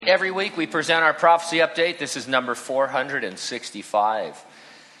Every week we present our prophecy update. This is number 465.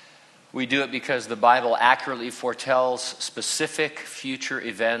 We do it because the Bible accurately foretells specific future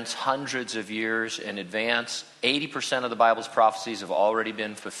events hundreds of years in advance. 80% of the Bible's prophecies have already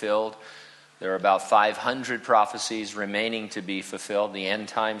been fulfilled. There are about 500 prophecies remaining to be fulfilled, the end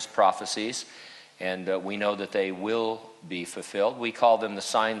times prophecies, and we know that they will be fulfilled. We call them the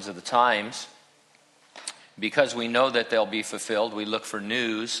signs of the times. Because we know that they'll be fulfilled, we look for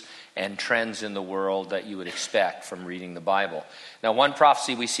news and trends in the world that you would expect from reading the Bible. Now, one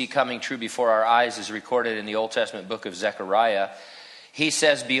prophecy we see coming true before our eyes is recorded in the Old Testament book of Zechariah. He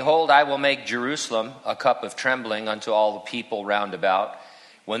says, "Behold, I will make Jerusalem a cup of trembling unto all the people round about,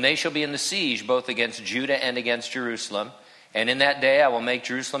 when they shall be in the siege, both against Judah and against Jerusalem. And in that day I will make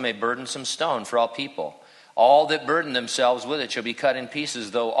Jerusalem a burdensome stone for all people. All that burden themselves with it shall be cut in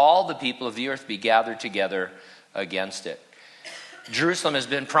pieces, though all the people of the earth be gathered together against it." Jerusalem has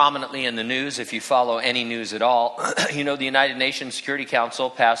been prominently in the news if you follow any news at all. You know, the United Nations Security Council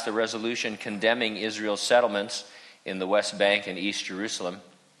passed a resolution condemning Israel's settlements in the West Bank and East Jerusalem.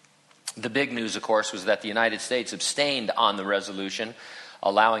 The big news, of course, was that the United States abstained on the resolution,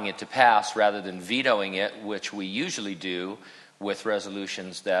 allowing it to pass rather than vetoing it, which we usually do with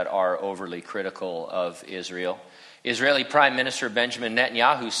resolutions that are overly critical of Israel. Israeli Prime Minister Benjamin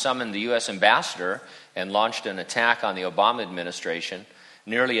Netanyahu summoned the U.S. ambassador and launched an attack on the Obama administration.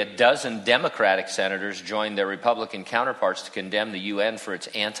 Nearly a dozen Democratic senators joined their Republican counterparts to condemn the UN for its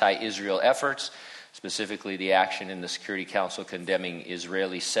anti-Israel efforts, specifically the action in the Security Council condemning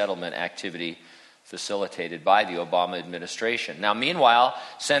Israeli settlement activity facilitated by the Obama administration. Now, meanwhile,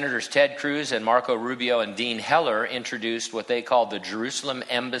 Senators Ted Cruz and Marco Rubio and Dean Heller introduced what they called the Jerusalem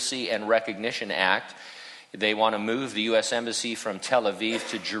Embassy and Recognition Act. They want to move the U.S. Embassy from Tel Aviv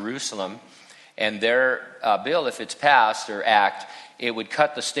to Jerusalem. And their bill, if it's passed, or act, it would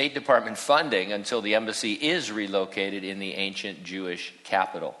cut the State Department funding until the embassy is relocated in the ancient Jewish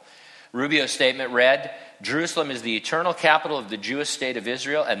capital. Rubio's statement read, "Jerusalem is the eternal capital of the Jewish state of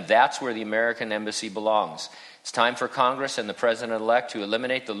Israel, and that's where the American embassy belongs. It's time for Congress and the president-elect to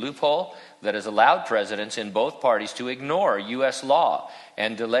eliminate the loophole that has allowed presidents in both parties to ignore U.S. law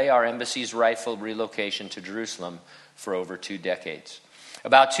and delay our embassy's rightful relocation to Jerusalem for over 2 decades."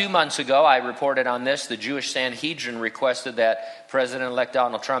 About 2 months ago, I reported on this. The Jewish Sanhedrin requested that President-elect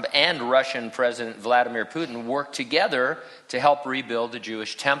Donald Trump and Russian President Vladimir Putin work together to help rebuild the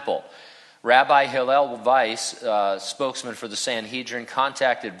Jewish temple. Rabbi Hillel Weiss, spokesman for the Sanhedrin,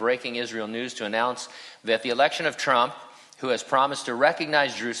 contacted Breaking Israel News to announce that the election of Trump, who has promised to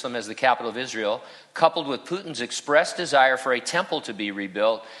recognize Jerusalem as the capital of Israel, coupled with Putin's expressed desire for a temple to be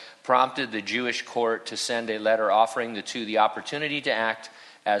rebuilt, prompted the Jewish court to send a letter offering the two the opportunity to act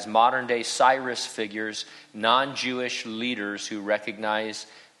as modern-day Cyrus figures, non-Jewish leaders who recognize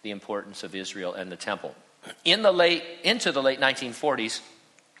the importance of Israel and the temple. Into the late 1940s,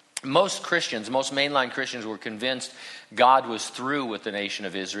 most mainline Christians were convinced God was through with the nation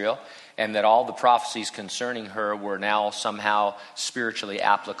of Israel and that all the prophecies concerning her were now somehow spiritually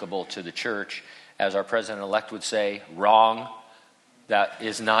applicable to the church. As our president-elect would say, wrong. That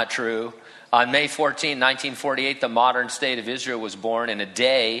is not true. On May 14, 1948, the modern state of Israel was born in a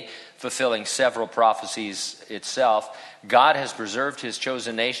day, fulfilling several prophecies itself. God has preserved his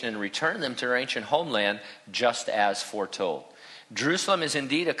chosen nation and returned them to their ancient homeland, just as foretold. Jerusalem is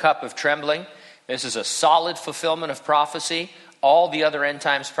indeed a cup of trembling. This is a solid fulfillment of prophecy. All the other end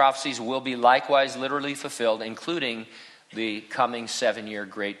times prophecies will be likewise literally fulfilled, including the coming 7-year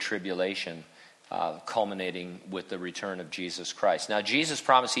Great Tribulation, culminating with the return of Jesus Christ. Now, Jesus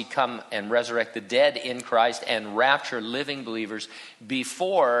promised he'd come and resurrect the dead in Christ and rapture living believers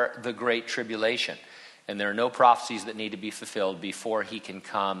before the Great Tribulation. And there are no prophecies that need to be fulfilled before he can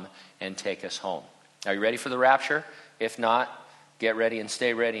come and take us home. Are you ready for the rapture? If not, get ready and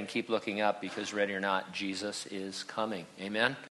stay ready and keep looking up, because ready or not, Jesus is coming. Amen?